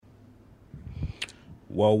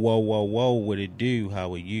Whoa, whoa, whoa, whoa, what it do?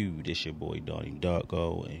 How are you? This your boy Donny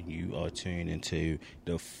Darko, and you are tuned into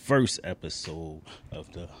the first episode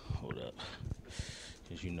of the, hold up,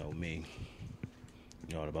 because you know me,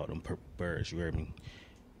 you know all about them purple birds, you heard me?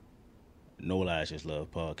 No Lies, Just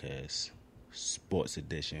Love podcast, sports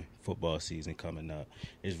edition, football season coming up.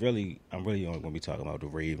 I'm really only going to be talking about the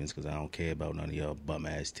Ravens because I don't care about none of y'all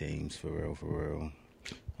bum-ass teams, for real, for real.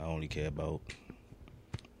 I only care about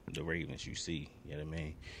the Ravens, you see, you know what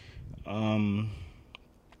I mean?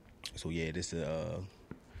 So yeah, this is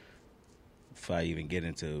if I even get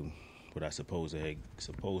into what I supposed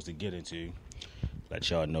to get into, let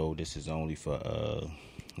y'all know this is only for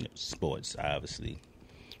sports, obviously.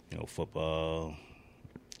 You know, football.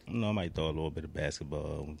 I might throw a little bit of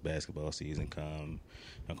basketball when basketball season come.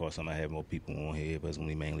 Of course, I might have more people on here, but it's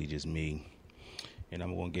only mainly just me. And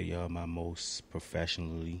I'm gonna give y'all my most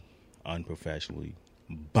unprofessionally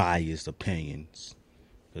biased opinions,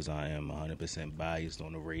 because I am 100% biased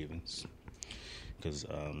on the Ravens. Because,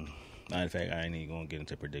 in fact, I ain't even gonna get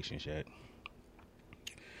into predictions yet.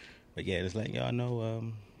 But yeah, just letting y'all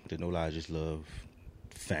know the No Lies Just Love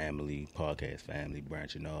family, podcast family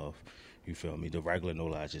branching off. You feel me? The regular No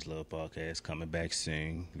Lies Just Love podcast coming back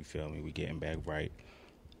soon. You feel me? We getting back right.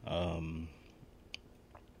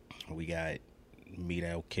 We got Meet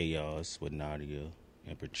Out Chaos with Nadia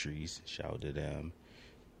and Patrice. Shout out to them.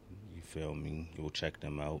 You feel me? Go check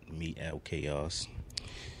them out. Meet Out Chaos.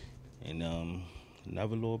 And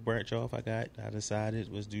another little branch off I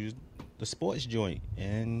decided was do the sports joint.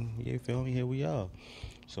 And you feel me? Here we are.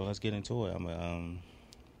 So let's get into it.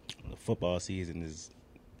 The football season is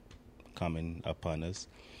coming upon us.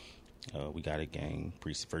 We got a game,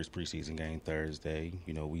 first preseason game Thursday.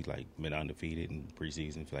 You know, we been undefeated in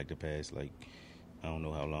preseason for the past I don't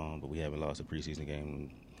know how long, but we haven't lost a preseason game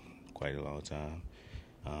in quite a long time.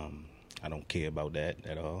 I don't care about that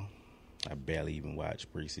at all. I barely even watch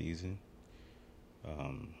preseason.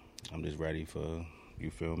 I'm just ready for,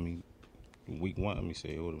 you feel me, week one. Let me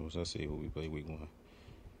see. Let's see who we play week one.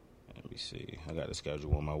 Let me see. I got the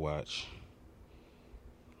schedule on my watch.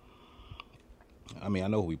 I mean, I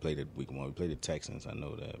know who we played at week one. We played the Texans. I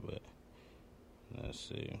know that, but let's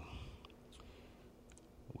see.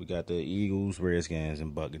 We got the Eagles, Redskins,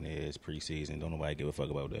 and Buccaneers preseason. Don't nobody give a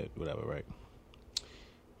fuck about that. Whatever, right?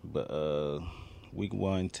 But week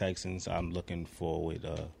one, Texans, I'm looking forward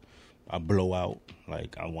a blowout.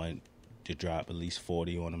 I want to drop at least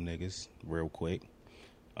 40 on them niggas real quick.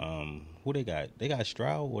 Who they got? They got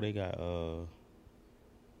Stroud, or they got the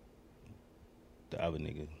other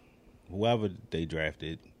nigga? Whoever they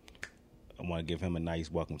drafted, I want to give him a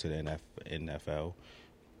nice welcome to the NFL.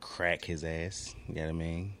 Crack his ass, you know what I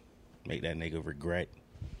mean? Make that nigga regret.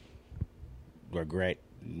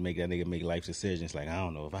 Make that nigga make life decisions I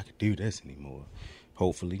don't know if I could do this anymore.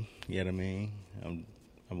 Hopefully, you know what I mean?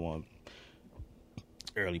 I want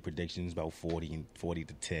early predictions about 40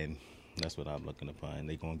 to 10. That's what I'm looking upon.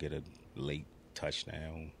 They gonna get a late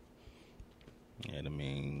touchdown. You know what I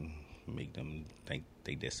mean? Make them think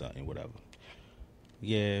they did something, whatever.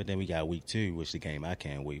 Yeah, then we got week two, which is the game I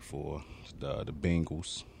can't wait for. The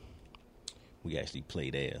Bengals. We actually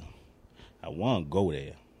play there. I want to go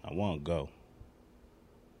there. I want to go.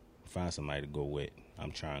 Find somebody to go with.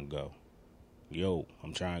 I'm trying to go. Yo,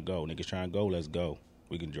 I'm trying to go. Niggas trying to go, let's go.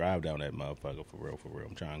 We can drive down that motherfucker for real, for real.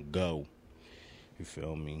 I'm trying to go. You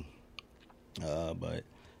feel me? But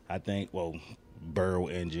I think, Burrow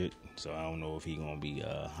injured, so I don't know if he gonna be.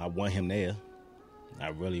 I want him there. I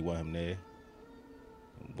really want him there.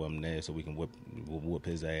 Want him there so we can whoop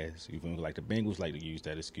his ass. You feel me? The Bengals like to use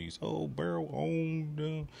that excuse. Oh, Burrow owned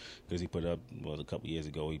them, because he put up a couple years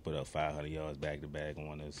ago. He put up 500 yards back to back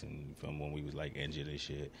on us, and from when we was injured and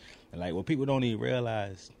shit. And what people don't even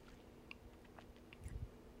realize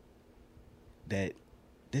that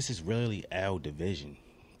this is really our division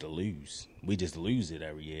to lose. We just lose it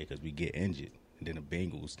every year because we get injured. And then the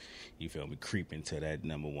Bengals, you feel me, creep into that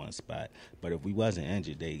number one spot. But if we wasn't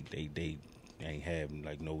injured, they ain't having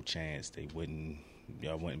no chance.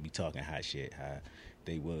 Y'all wouldn't be talking hot shit how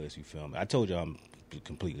they was, you feel me. I told y'all I'm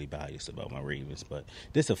completely biased about my Ravens, but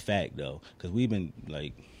this a fact though, because we've been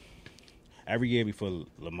every year before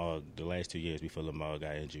Lamar, the last 2 years before Lamar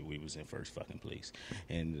got injured, we was in first fucking place.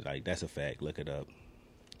 And that's a fact. Look it up.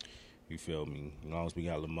 You feel me? As long as we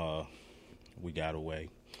got Lamar, we got away.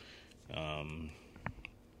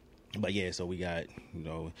 But yeah, so we got,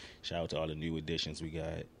 shout out to all the new additions we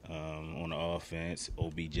got on the offense.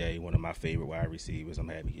 OBJ, one of my favorite wide receivers. I'm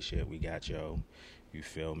happy as shit we got y'all. You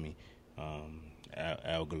feel me?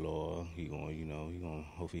 Al Galore. He gonna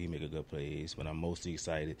hopefully he make a good plays. But I'm mostly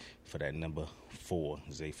excited for that number 4,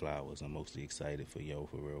 Zay Flowers. I'm mostly excited for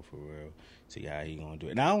for real. See how he gonna do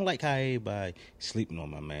it. And I don't like how everybody sleeping on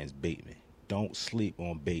my man's Bateman. Don't sleep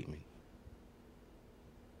on Bateman.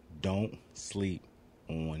 Don't sleep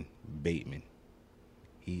on Bateman.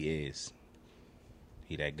 He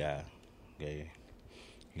that guy. Okay.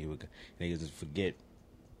 Niggas just forget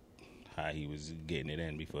how he was getting it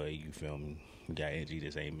in before you feel me. Got injured. He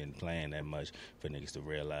just ain't been playing that much for niggas to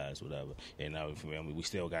realize whatever. And now we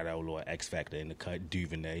still got our little X factor in the cut,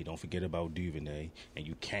 Duvernay. Don't forget about Duvernay, and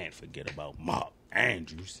you can't forget about Mark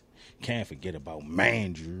Andrews. Can't forget about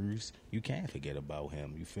Mandrews. You can't forget about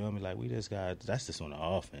him. You feel me? Like we just got. That's just on the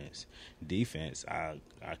offense. Defense.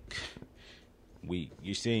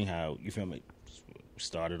 You seen how you feel me?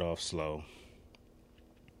 Started off slow.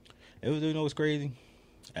 It was what's crazy.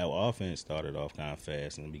 Our offense started off kind of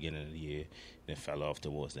fast in the beginning of the year, then fell off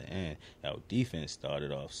towards the end. Our defense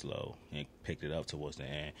started off slow and picked it up towards the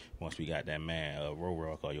end. Once we got that man,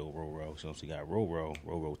 Roro, I call you Roro. So once we got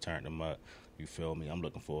Roro turned him up. You feel me? I'm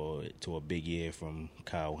looking forward to a big year from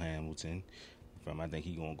Kyle Hamilton. I think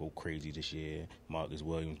he gonna go crazy this year. Marcus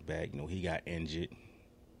Williams back. He got injured,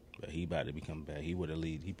 but he about to become back. He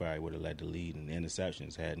probably would have led the lead in the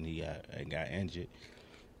interceptions hadn't he got injured.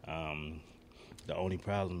 The only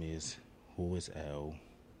problem is who is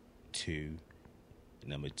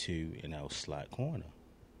number 2 in our slot corner.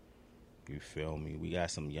 You feel me? We got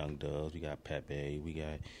some young dubs. We got Pepe. We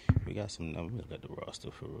got some. We got the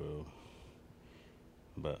roster for real.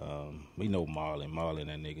 But we know Marlon. Marlon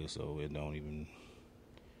that nigga, so it don't even.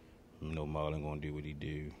 Marlon gonna do what he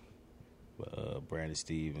do. But Brandon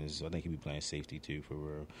Stevens, I think he be playing safety too for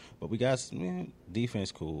real. But we got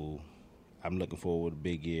defense cool. I'm looking forward to a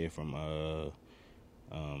big year from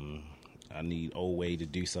I need Oway to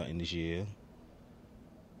do something this year.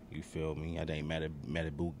 You feel me? I think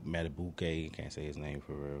Matabuke, can't say his name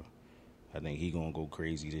for real. I think he gonna go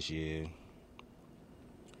crazy this year.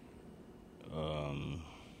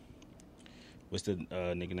 What's the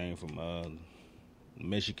nigga name from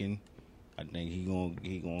Michigan? I think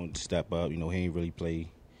he gonna step up. He ain't really play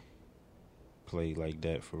like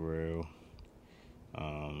that for real.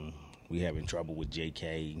 We having trouble with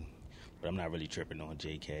JK, but I'm not really tripping on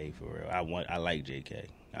JK for real. I like JK.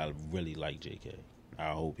 I really like JK.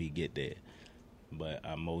 I hope he get there, but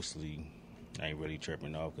I ain't really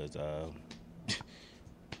tripping off because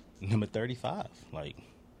number 35, like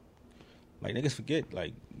niggas forget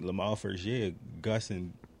like Lamar first year, Gus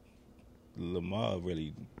and Lamar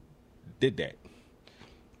really did that.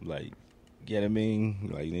 Like, you know what I mean?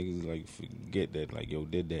 Like niggas like forget that like yo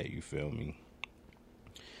did that. You feel me?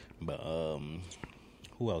 But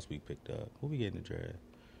who else we picked up? Who we get in the draft?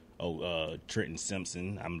 Trenton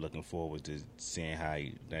Simpson. I'm looking forward to seeing how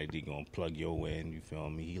he gonna plug yo in. You feel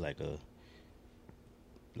me? He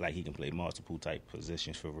he can play multiple type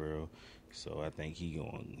positions for real. So I think he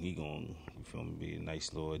going you feel me, be a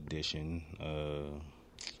nice little addition.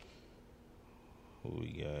 Who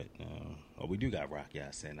we got? We do got Rock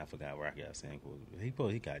Ya-Sin. I forgot Rock Ya-Sin. He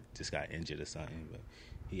just got injured or something, but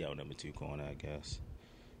he out number 2 corner, I guess.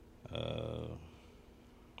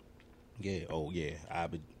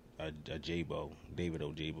 Ajabo, David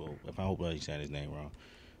Ojabo. If I hope I'm saying his name wrong,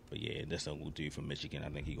 but yeah, that's a good dude from Michigan. I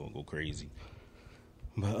think he gonna go crazy.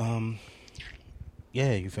 But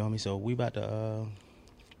yeah, you feel me? So we about to.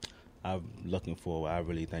 I'm looking forward. I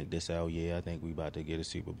really think this our year. I think we about to get a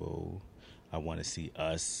Super Bowl. I want to see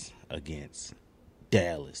us against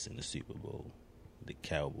Dallas in the Super Bowl. The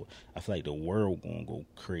Cowboys. I feel like the world gonna go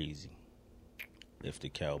crazy if the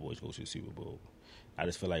Cowboys go to the Super Bowl. I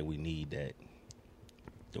just feel like we need that.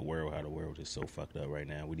 How the world is so fucked up right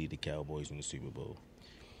now. We need the Cowboys in the Super Bowl.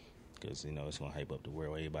 Because, it's going to hype up the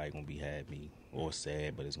world. Everybody going to be happy or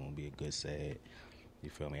sad, but it's going to be a good sad. You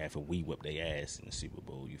feel me? After we whip their ass in the Super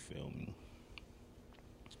Bowl, you feel me?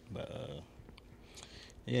 But,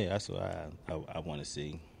 yeah, that's what I want to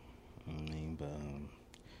see. But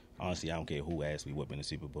honestly, I don't care who ass we whip in the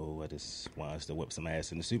Super Bowl. I just want us to whip some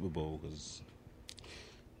ass in the Super Bowl because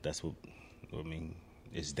that's what,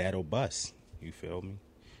 it's that or bust. You feel me?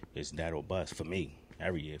 It's that or bust for me.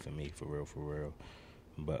 Every year for me, for real.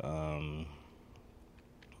 But I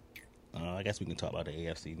guess we can talk about the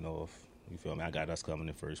AFC North. You feel me? I got us coming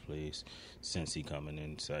in first place. Cincy coming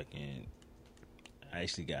in second. I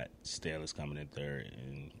actually got Steelers coming in third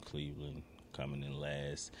and Cleveland coming in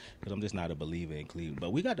last. Because I'm just not a believer in Cleveland.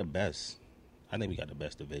 But we got the best. I think we got the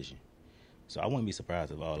best division. So I wouldn't be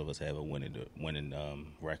surprised if all of us have a winning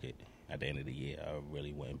record at the end of the year. I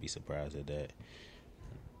really wouldn't be surprised at that.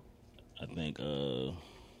 I think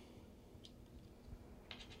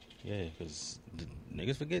Yeah, because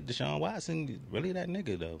niggas forget Deshaun Watson really that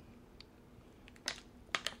nigga though.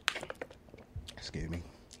 Excuse me.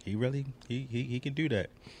 He really he can do that.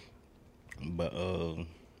 But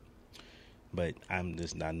I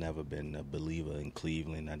never been a believer in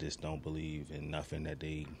Cleveland. I just don't believe in nothing that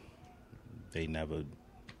they never.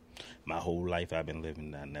 My whole life I've been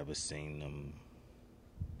living, I never seen them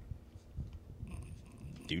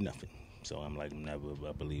do nothing. So I'm like never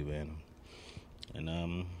a believer in them.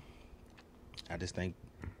 And I just think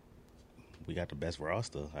we got the best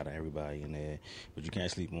roster out of everybody in there. But you can't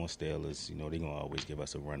sleep on Steelers. You know, they're going to always give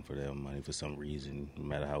us a run for their money for some reason. No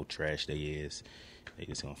matter how trash they is, they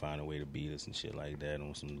just going to find a way to beat us and shit like that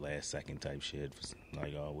on some last second type shit,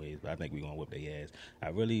 like always. But I think we're going to whip their ass. I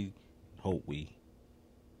really hope we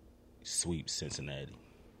sweep Cincinnati.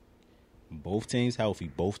 Both teams healthy,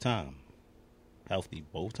 both time. Healthy,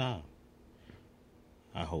 both time.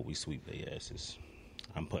 I hope we sweep their asses.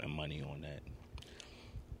 I'm putting money on that.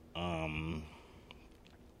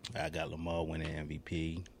 I got Lamar winning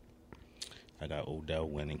MVP. I got Odell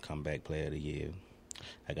winning Comeback Player of the Year.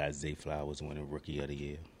 I got Zay Flowers winning Rookie of the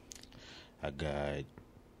Year. I got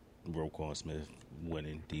Roquan Smith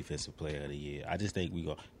winning Defensive Player of the Year. I just think we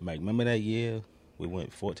go. Mike, remember that year we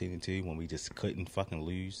went 14-2 when we just couldn't fucking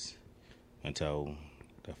lose until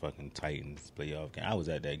the fucking Titans playoff game. I was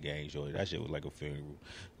at that game, Joey. That shit was like a funeral.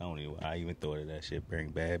 I even thought of that shit. Bring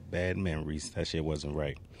bad memories. That shit wasn't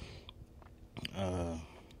right.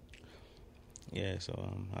 Yeah,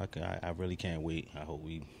 so I really can't wait. I hope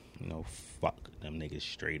we, fuck them niggas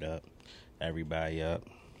straight up. Everybody up.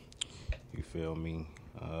 You feel me?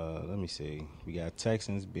 Let me see. We got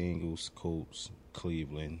Texans, Bengals, Colts,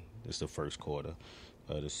 Cleveland. This is the first quarter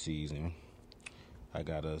of the season. I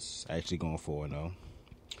got us actually going 4-0.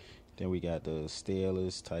 Then we got the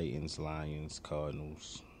Steelers, Titans, Lions,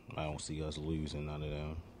 Cardinals. I don't see us losing none of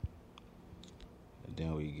them. And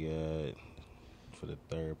then we got, for the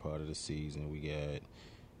third part of the season, we got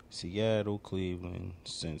Seattle, Cleveland,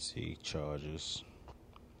 Cincy, Chargers.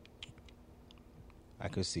 I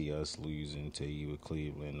could see us losing to either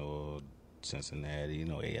Cleveland or Cincinnati,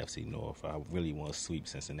 AFC North. I really want to sweep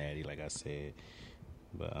Cincinnati, like I said.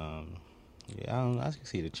 But, yeah, I can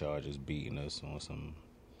see the Chargers beating us on some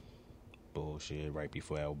bullshit right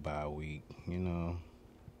before our bye week,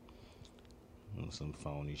 some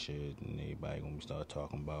phony shit, and everybody gonna start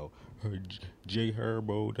talking about Jay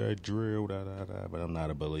Herbo, that drill, but I'm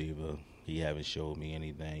not a believer. He haven't showed me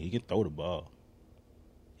anything. He can throw the ball.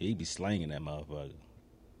 He be slinging that motherfucker.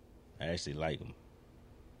 I actually like him.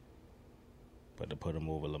 But to put him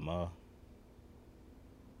over Lamar,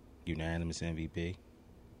 unanimous MVP,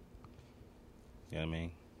 you know what I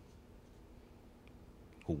mean?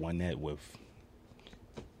 Who won that with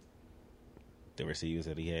the receivers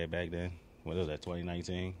that he had back then? What was that,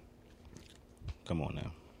 2019? Come on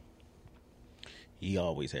now. He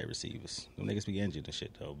always had receivers. Them niggas be injured and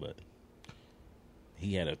shit, though, but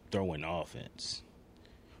he had a throwing offense.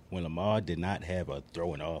 When Lamar did not have a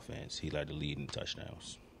throwing offense, he led the lead in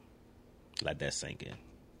touchdowns. Let that sink in.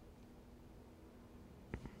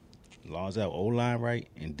 As long as our O-line right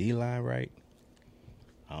and D-line right,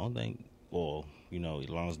 I don't think, as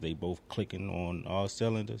long as they both clicking on all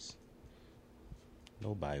cylinders,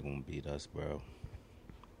 nobody gonna beat us, bro.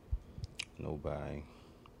 Nobody.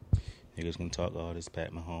 Niggas can talk all this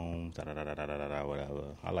Pat Mahomes,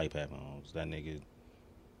 whatever. I like Pat Mahomes. That nigga,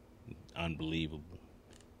 unbelievable.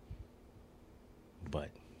 But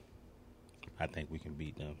I think we can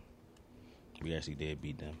beat them. We actually did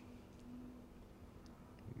beat them.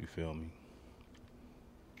 You feel me?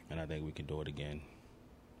 And I think we can do it again.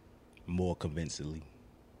 More convincingly.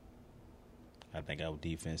 I think our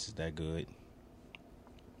defense is that good.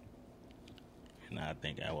 And I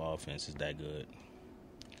think our offense is that good.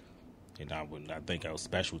 And I think our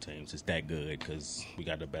special teams is that good because we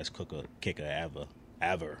got the best kicker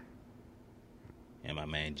ever. And my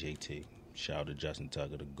man JT. Shout out to Justin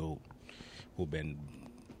Tucker, the GOAT, who been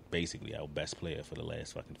basically our best player for the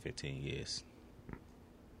last fucking 15 years.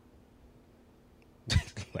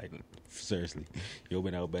 Like, seriously. You've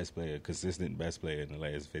been our best player, consistent best player in the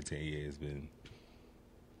last 15 years. Been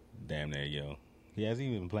damn near young. He hasn't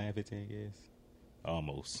even been playing 15 years.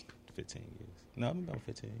 Almost 15 years. No, I'm about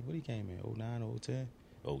 15. What he came in? 09, 010?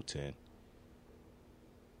 010.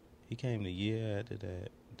 He came the year after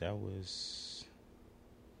that. That was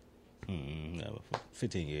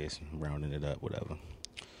 15 years, rounding it up, whatever.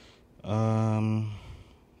 I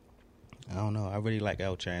don't know. I really like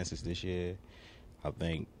our chances this year. I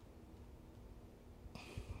think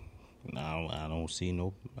I don't see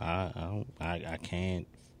no. I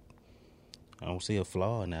don't see a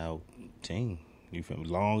flaw in our team. You feel me?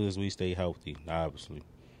 As long as we stay healthy, obviously,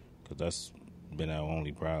 because that's been our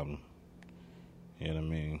only problem. You know what I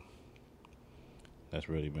mean? That's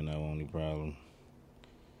really been our only problem.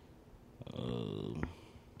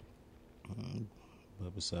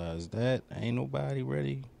 But besides that, ain't nobody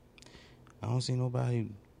ready. I don't see nobody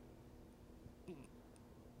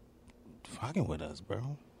fucking with us,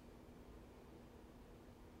 bro.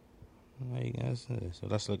 Like, that's it. So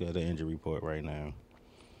let's look at the injury report right now.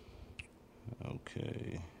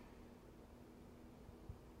 Okay.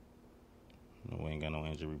 No, we ain't got no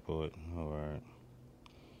injury report. All right.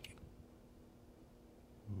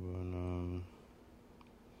 But,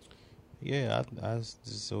 yeah,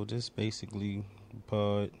 so this basically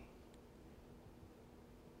Pat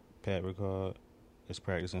Ricard is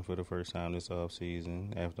practicing for the first time this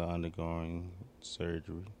offseason after undergoing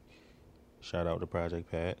surgery. Shout out to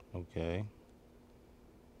Project Pat. Okay.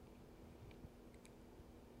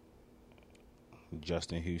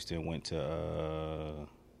 Justin Houston went to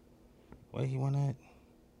where he went at?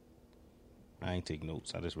 I ain't take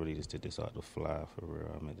notes. I just really just did this out the fly for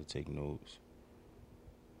real. I meant to take notes.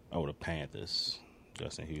 Oh, the Panthers.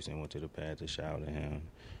 Justin Houston went to the Panthers. Shout out to him.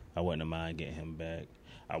 I wouldn't mind getting him back.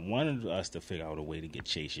 I wanted us to figure out a way to get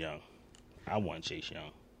Chase Young. I want Chase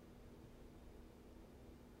Young.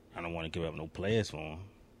 I don't want to give up no players for him.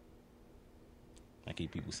 I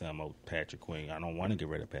keep people saying about Patrick Queen. I don't want to get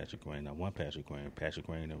rid of Patrick Queen. I want Patrick Queen. Patrick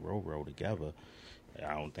Queen and Roro together.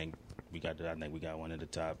 I don't think we got. I think we got one of the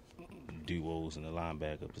top duos in the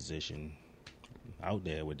linebacker position out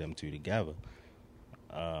there with them two together.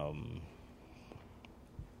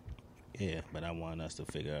 Yeah, but I want us to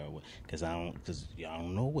figure out what, because I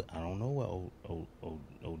don't know what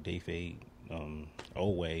Odafe,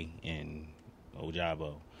 Owe and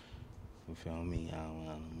Ojabo. You feel me? I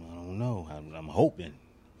don't know. I'm hoping.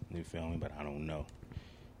 You feel me? But I don't know.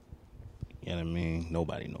 You know what I mean?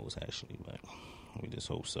 Nobody knows actually, but we just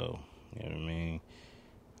hope so. You know what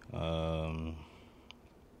I mean?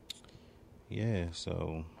 Yeah.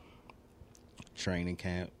 So training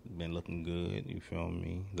camp been looking good. You feel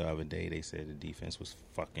me? The other day they said the defense was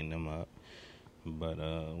fucking them up, but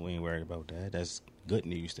we ain't worried about that. That's good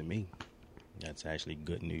news to me. That's actually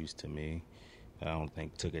good news to me. I don't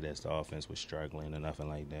took it as the offense was struggling or nothing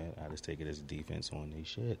like that. I just take it as defense on their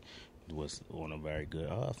shit. It was on a very good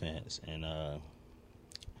offense. And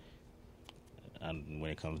when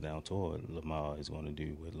it comes down to it, Lamar is going to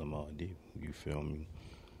do what Lamar do. You feel me?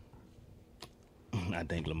 I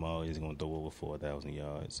think Lamar is going to throw over 4,000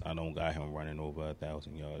 yards. I don't got him running over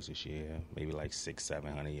 1,000 yards this year. Maybe like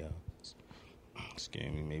 600-700 yards.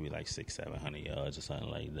 Excuse me, maybe like 600-700 yards or something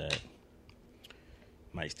like that.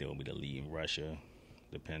 Might still be the lead in Russia,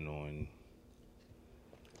 depending on,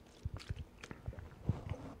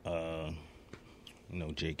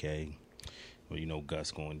 JK. Or,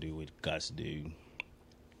 Gus going to do what Gus do.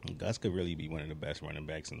 Gus could really be one of the best running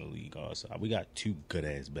backs in the league also. We got two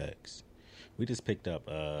good-ass backs. We just picked up,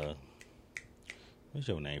 what's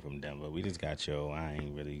your name from Denver? We just got I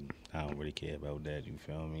don't really care about that, you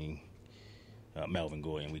feel me? Melvin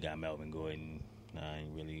Gordon. We got Melvin Gordon.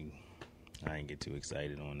 I ain't get too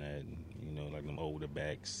excited on that. Like them older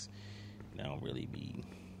backs, they don't really be.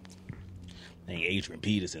 I think Adrian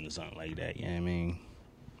Peterson or something like that. You know what I mean?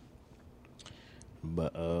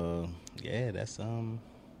 But yeah, that's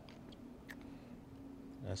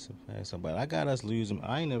but I got us losing.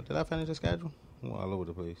 Did I finish the schedule? I'm all over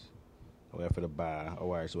the place. After the bye.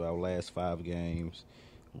 All right, so our last 5 games: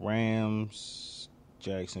 Rams,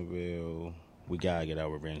 Jacksonville. We gotta get our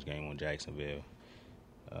revenge game on Jacksonville.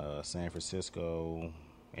 San Francisco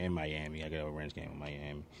and Miami. I got a revenge game with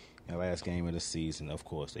Miami. And last game of the season, of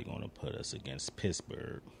course, they're going to put us against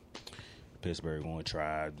Pittsburgh. Pittsburgh going to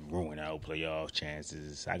try to ruin our playoff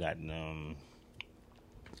chances. I got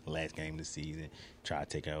last game of the season. Try to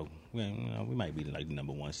take out. We might be like the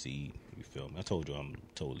number 1 seed. You feel me? I told you I'm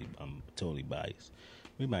totally biased.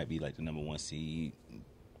 We might be like the number 1 seed.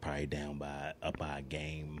 Probably up by a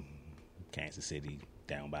game. Kansas City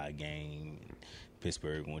down by a game.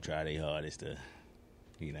 Pittsburgh gonna try their hardest to,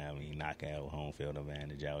 knock out home field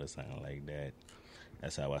advantage out or something like that.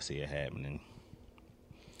 That's how I see it happening.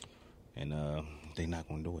 And they're not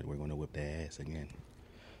gonna do it. We're gonna whip their ass again.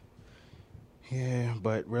 Yeah,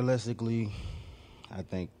 but realistically, I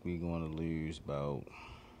think we're gonna lose about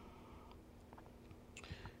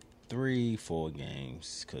 3-4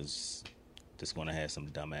 games because just gonna have some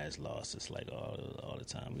dumbass losses like all the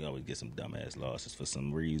time. We always get some dumbass losses for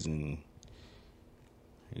some reason.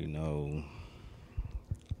 I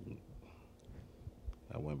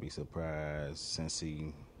wouldn't be surprised since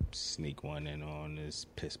he sneak one in on us.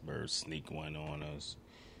 Pittsburgh sneak one on us.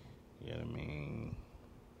 You know what I mean?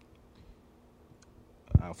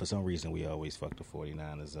 For some reason, we always fuck the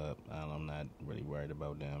 49ers up. I'm not really worried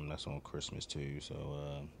about them. That's on Christmas, too.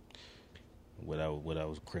 So, what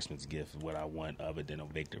was Christmas gift, what I want other than a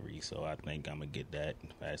victory. So, I think I'm going to get that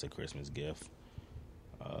as a Christmas gift.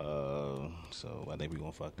 So, I think we're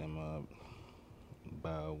going to fuck them up.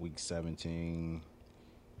 By week 17,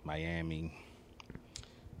 Miami.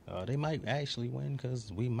 They might actually win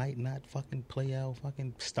because we might not fucking play our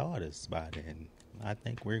fucking starters by then. I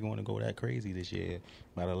think we're going to go that crazy this year.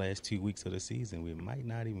 By the last 2 weeks of the season, we might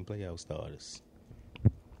not even play our starters.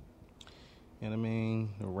 You know what I mean?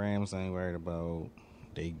 The Rams I ain't worried about.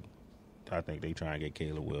 I think they try and get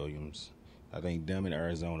Caleb Williams. I think them in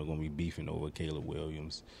Arizona are going to be beefing over Caleb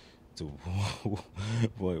Williams to the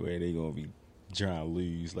point where they going to be trying to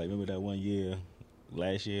lose. Like, remember that one year,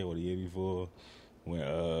 last year or the year before, when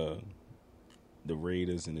the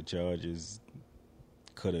Raiders and the Chargers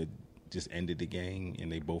could have just ended the game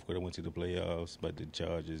and they both could have went to the playoffs, but the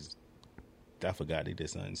Chargers, I forgot they did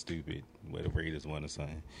something stupid where the Raiders won or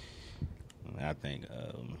something. I think,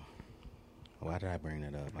 why did I bring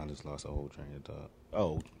that up? I just lost a whole train of thought.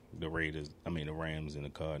 Oh, the Rams and the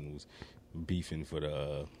Cardinals beefing for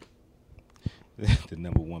the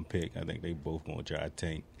number one pick. I think they both going to try to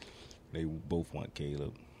tank. They both want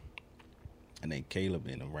Caleb. I think Caleb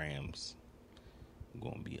and the Rams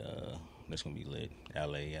going to be, that's going to be lit.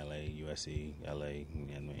 LA, USC, LA, you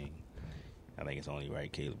know what I mean? I think it's only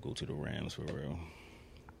right Caleb go to the Rams for real.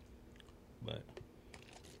 But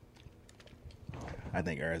I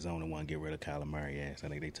think Arizona want to get rid of Kyler Murray ass. I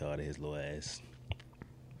think they tired of his little ass.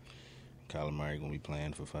 Kyler Murray going to be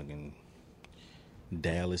playing for fucking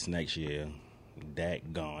Dallas next year. Dak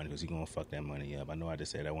gone because he going to fuck that money up. I know I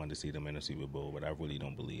just said I wanted to see them in the Super Bowl, but I really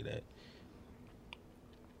don't believe that.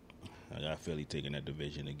 I got Philly taking that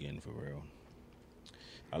division again for real.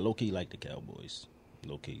 I low-key like the Cowboys.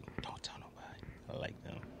 Low-key. Don't tell nobody. I like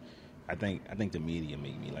them. I think the media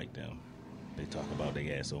make me like them. They talk about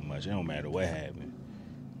their ass so much. It don't matter what happened.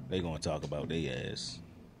 They going to talk about their ass.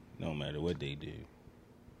 It don't matter what they do.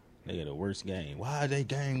 They had the worst game. Why are they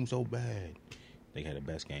game so bad? They had the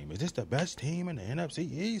best game. Is this the best team in the NFC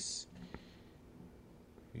East?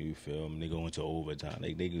 You feel me? They go into overtime.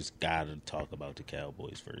 They just got to talk about the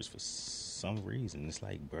Cowboys first for some reason. It's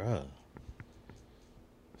like, bruh,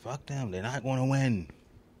 fuck them. They're not going to win.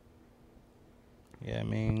 Yeah, I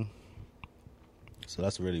mean, so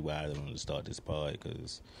that's really why I wanted to start this pod,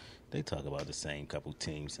 because they talk about the same couple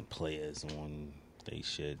teams and players on they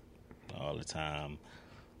shit all the time.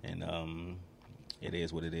 And It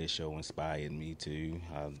Is What It Is show inspired me too.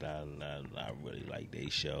 I really like they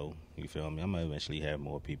show. You feel me? I'm going to eventually have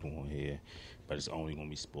more people on here, but it's only going to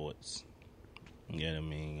be sports. You know what I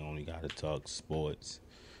mean? Only got to talk sports.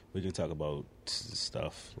 We can talk about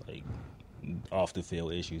stuff like off the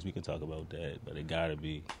field issues. We can talk about that, but it got to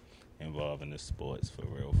be involved in the sports for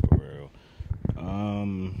real, for real.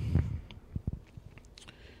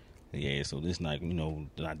 Yeah, so this night,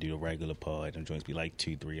 I do the regular pod. Them joints be like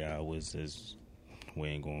 2-3 hours. We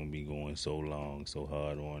ain't gonna be going so long, so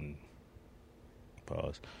hard on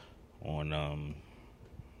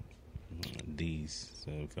these.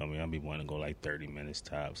 So you feel me? I'll be wanting to go like 30 minutes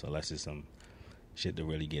tops. So that's just some shit to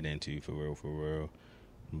really get into for real.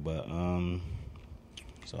 But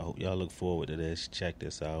so I hope y'all look forward to this. Check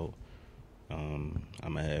this out. I'm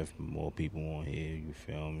gonna have more people on here. You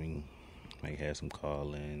feel me? Might have some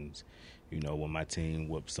call-ins. When my team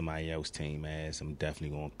whoop somebody else's team ass, I'm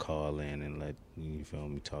definitely gonna call in and let you feel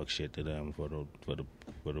me talk shit to them for the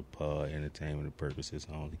pod entertainment purposes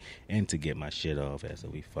only, and to get my shit off after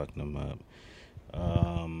we fuck them up.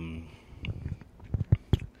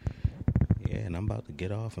 Yeah, and I'm about to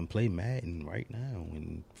get off and play Madden right now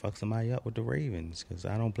and fuck somebody up with the Ravens, because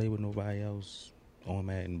I don't play with nobody else on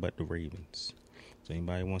Madden but the Ravens. So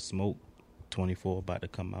anybody want smoke? 24 about to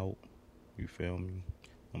come out. You feel me?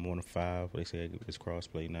 I'm on a 5. They say it's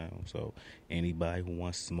crossplay now. So anybody who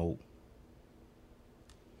wants smoke,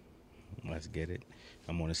 let's get it.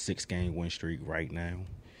 I'm on a 6-game win streak right now.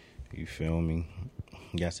 You feel me?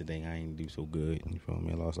 Yesterday I ain't do so good. You feel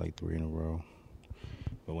me? I lost like 3 in a row.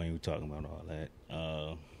 But we ain't talking about all that.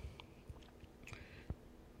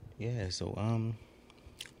 Yeah, so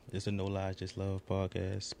it's a No Lies Just Love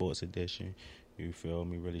podcast, sports edition. You feel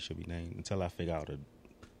me? Really should be named until I figure out a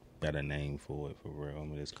better name for it, for real. I'm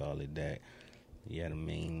gonna just call it that. You know what I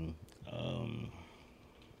mean? I'm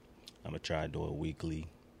gonna try to do it weekly.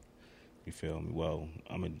 You feel me? Well,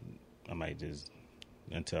 I might just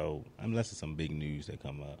unless it's some big news that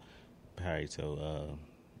come up, probably till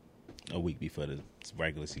a week before the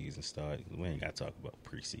regular season starts. We ain't got to talk about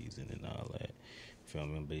preseason and all that. You feel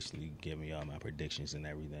me? I'm basically giving y'all my predictions and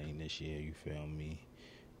everything this year. You feel me?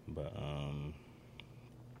 But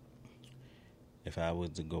if I was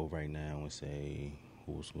to go right now and say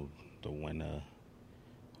who's the winner,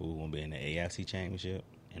 who's gonna be in the AFC Championship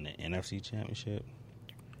and the NFC Championship,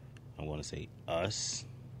 I'm gonna say us.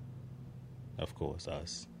 Of course,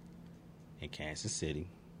 us in Kansas City.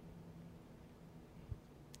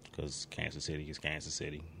 Because Kansas City is Kansas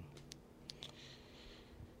City.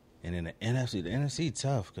 And then the NFC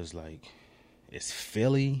tough because, like, it's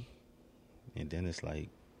Philly, and then it's like,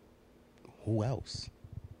 who else?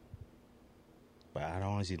 But I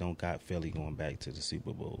honestly don't got Philly going back to the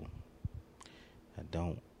Super Bowl. I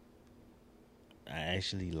don't. I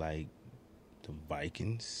actually like the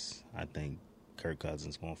Vikings. I think Kirk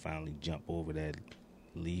Cousins going to finally jump over that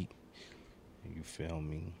league. You feel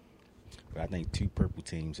me? But I think 2 purple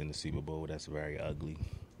teams in the Super Bowl, that's very ugly.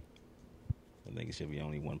 I think it should be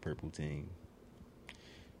only 1 purple team.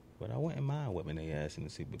 But I wouldn't mind whipping their ass in the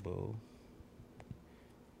Super Bowl.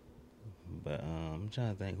 But I'm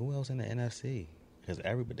trying to think, who else in the NFC? Because the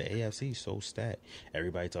AFC is so stacked.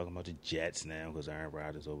 Everybody talking about the Jets now because Aaron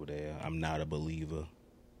Rodgers over there. I'm not a believer.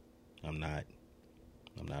 I'm not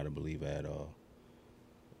a believer at all.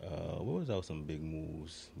 What was those some big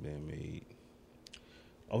moves being made?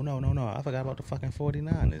 Oh, no. I forgot about the fucking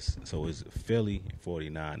 49ers. So it's Philly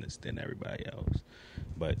 49ers than everybody else.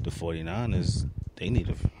 But the 49ers, they need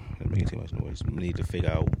to, make too much noise, need to figure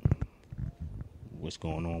out what's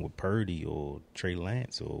going on with Purdy or Trey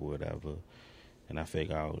Lance or whatever. And I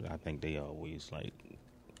think they always, like,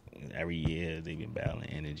 every year they've been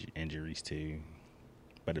battling injuries too.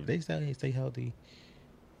 But if they stay healthy,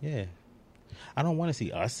 yeah. I don't want to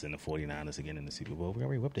see us and the 49ers again in the Super Bowl. We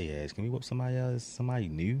already whipped their ass. Can we whip somebody else, somebody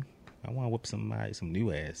new? I want to whip some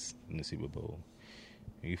new ass in the Super Bowl.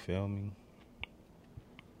 You feel me?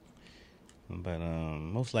 But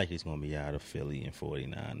most likely it's going to be out of Philly and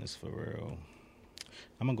 49ers for real.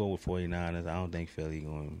 I'm going to go with 49ers. I don't think Philly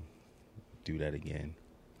going to do that again.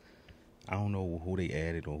 I don't know who they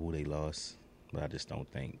added or who they lost, but I just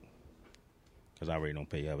don't think. Because I already don't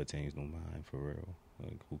pay other teams no mind for real.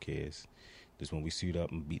 Like, who cares? Just when we suit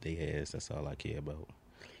up and beat their ass, that's all I care about.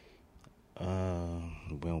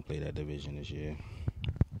 We don't play that division this year.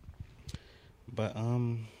 But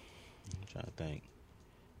I'm trying to think.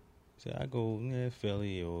 So I go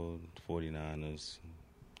Philly or 49ers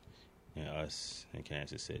and us in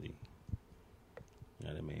Kansas City. You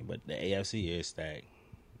know what I mean? But the AFC is stacked.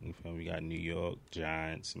 You feel me? We got New York,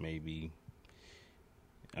 Giants, maybe.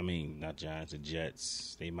 I mean, not Giants, the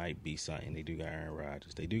Jets. They might be something. They do got Aaron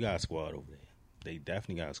Rodgers. They do got a squad over there. They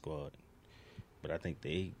definitely got a squad. But I think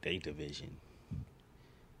they division.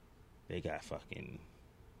 They got fucking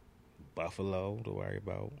Buffalo to worry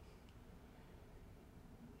about.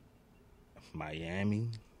 Miami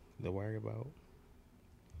to worry about.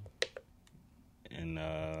 And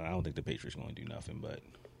I don't think the Patriots going to do nothing, but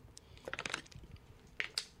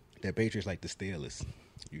the Patriots like the Steelers.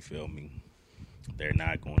 You feel me? They're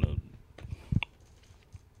not going to.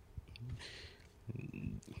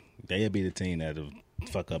 They'll be the team that'll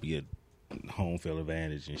fuck up your home field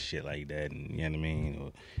advantage and shit like that, and you know what I mean,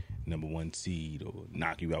 or number 1 seed, or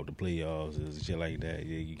knock you out the playoffs and shit like that.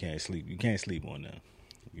 Yeah, you can't sleep. You can't sleep on them.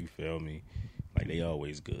 You feel me? Like, they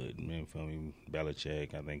always good. You feel me?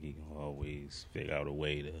 Belichick, I think he can always figure out a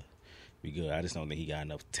way to be good. I just don't think he got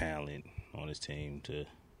enough talent on his team to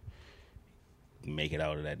make it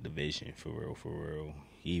out of that division for real.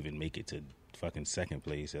 He even make it to fucking second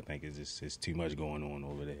place. I think it's too much going on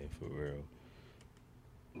over there for real.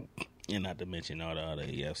 And not to mention all the other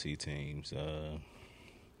AFC teams.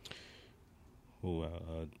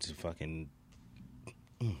 Just fucking,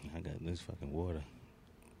 I got this fucking water.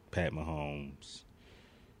 Pat Mahomes.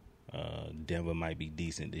 Denver might be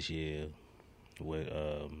decent this year with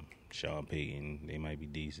Sean Payton. They might be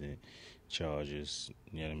decent. Chargers,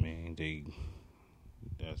 you know what I mean? You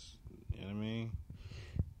know what I mean?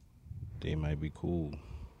 They might be cool.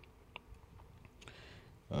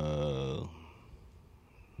 My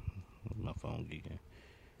phone geeking.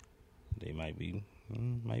 They might be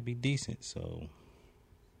decent. So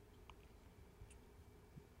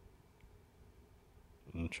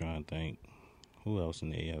I'm trying to think who else in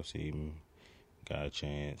the AFC got a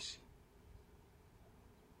chance.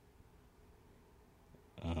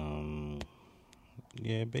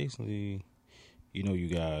 Yeah, basically, you know, you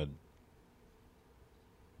got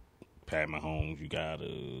Pat Mahomes. You got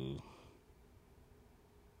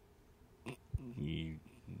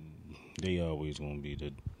they always gonna be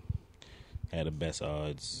have the best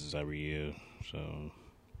odds every year. So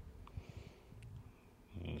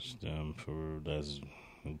It's them for that's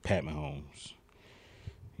Pat Mahomes.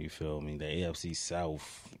 You feel me? The AFC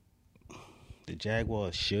South, the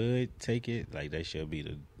Jaguars should take it. Like they should be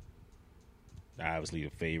the obviously the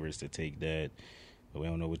favorites to take that. But we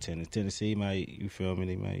don't know what Tennessee might. You feel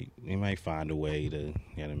me? They might find a way to. You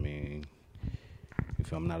know what I mean?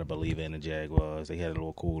 If I'm not a believer in the Jaguars, they had a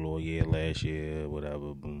little cool little year last year,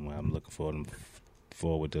 whatever. But I'm looking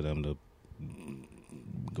forward to them to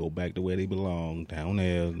go back to where they belong, down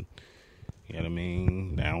there. You know what I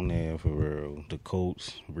mean? Down there for real. The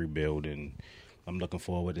Colts rebuilding. I'm looking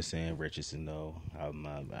forward to seeing Richardson though.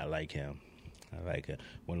 I like him. I like it.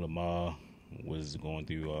 When Lamar was going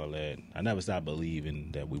through all that, I never stopped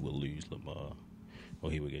believing that we would lose Lamar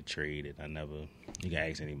or he would get traded. You can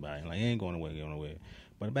ask anybody. Like, he ain't going nowhere.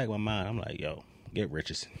 But in the back of my mind, I'm like, yo, get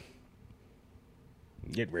Richardson.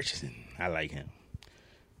 Get Richardson. I like him.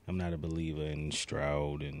 I'm not a believer in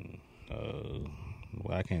Stroud and,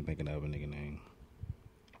 I can't think of another nigga name.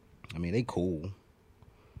 I mean, they cool,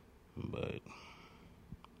 but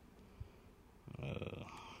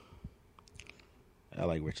I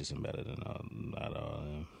like Richardson better than not all of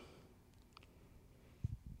them.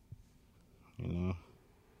 You know?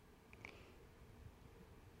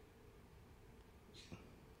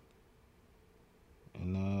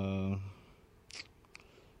 And,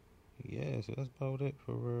 yeah, so that's about it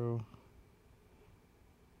for real.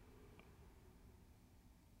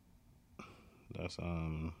 That's,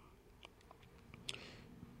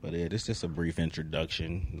 but yeah, this is just a brief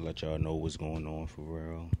introduction to let y'all know what's going on for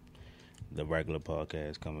real. The regular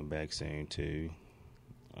podcast coming back soon too.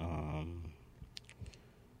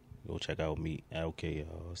 Go check out Meet Out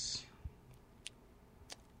Chaos.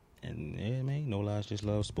 And yeah, man, No Lies Just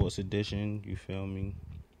Love Sports Edition. You feel me?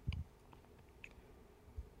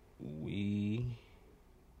 We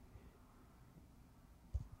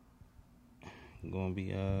gonna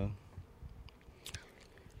be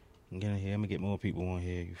getting here. I'm gonna get more people on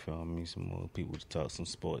here. You feel me? Some more people to talk some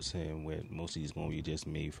sports here. Where most of these gonna be just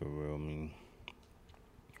me for real. I mean,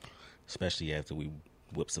 especially after we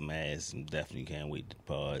whip some ass. Definitely can't wait to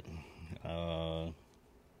pod.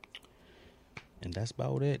 And that's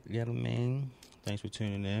about it. You know what I mean? Thanks for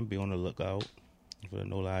tuning in. Be on the lookout for the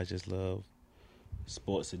No Lies Just Love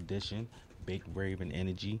Sports Edition. Big Raven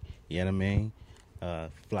Energy. You know what I mean?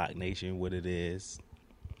 Flock Nation, what it is.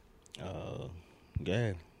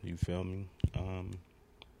 Yeah, you feel me?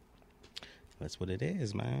 That's what it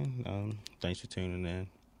is, man. Thanks for tuning in.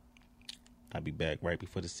 I'll be back right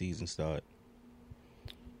before the season start.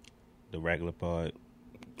 The regular part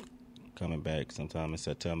coming back sometime in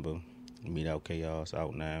September. Meet Out Chaos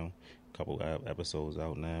out now. A couple of episodes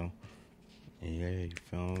out now. And yeah, you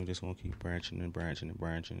feel me? Just gonna keep branching, you know what I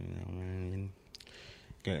mean?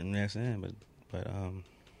 Getting that in, but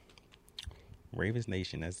Ravens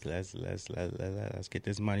Nation, let's get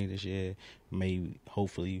this money this year.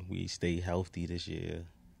 Hopefully we stay healthy this year.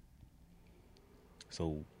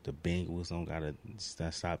 So the Bengals don't gotta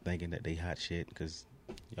stop thinking that they hot shit, because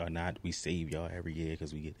y'all not. We save y'all every year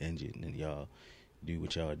because we get injured, and y'all do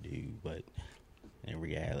what y'all do. But in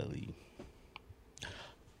reality,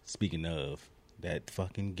 speaking of that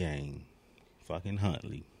fucking game, fucking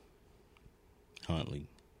Huntley, you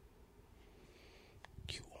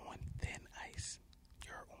on thin ice.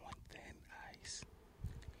 You're on thin ice.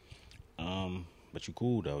 But you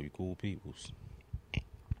cool though. You cool peoples.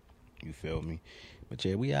 You feel me? But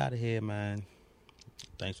yeah, we out of here, man.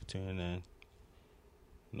 Thanks for tuning in.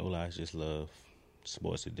 No Lies, Just Love.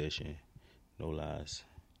 Sports Edition. No Lies,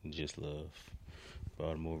 Just Love.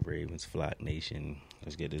 Baltimore Ravens, Flock Nation.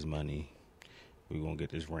 Let's get this money. We're going to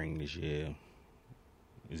get this ring this year.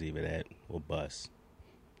 It's either that or bust.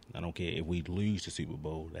 I don't care if we lose the Super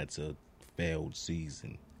Bowl. That's a failed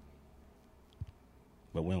season.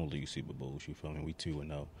 But we don't lose Super Bowls, you feel me? We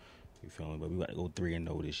 2-0. You feel me? But we got to go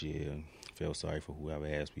 3-0 this year. Feel sorry for whoever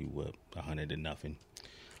asked me what 100-0.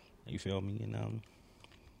 You feel me? And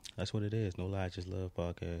that's what it is. No Lies, Just Love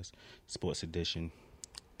podcast, Sports Edition.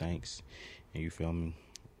 Thanks. And you feel me?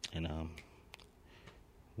 And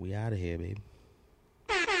we out of here, baby.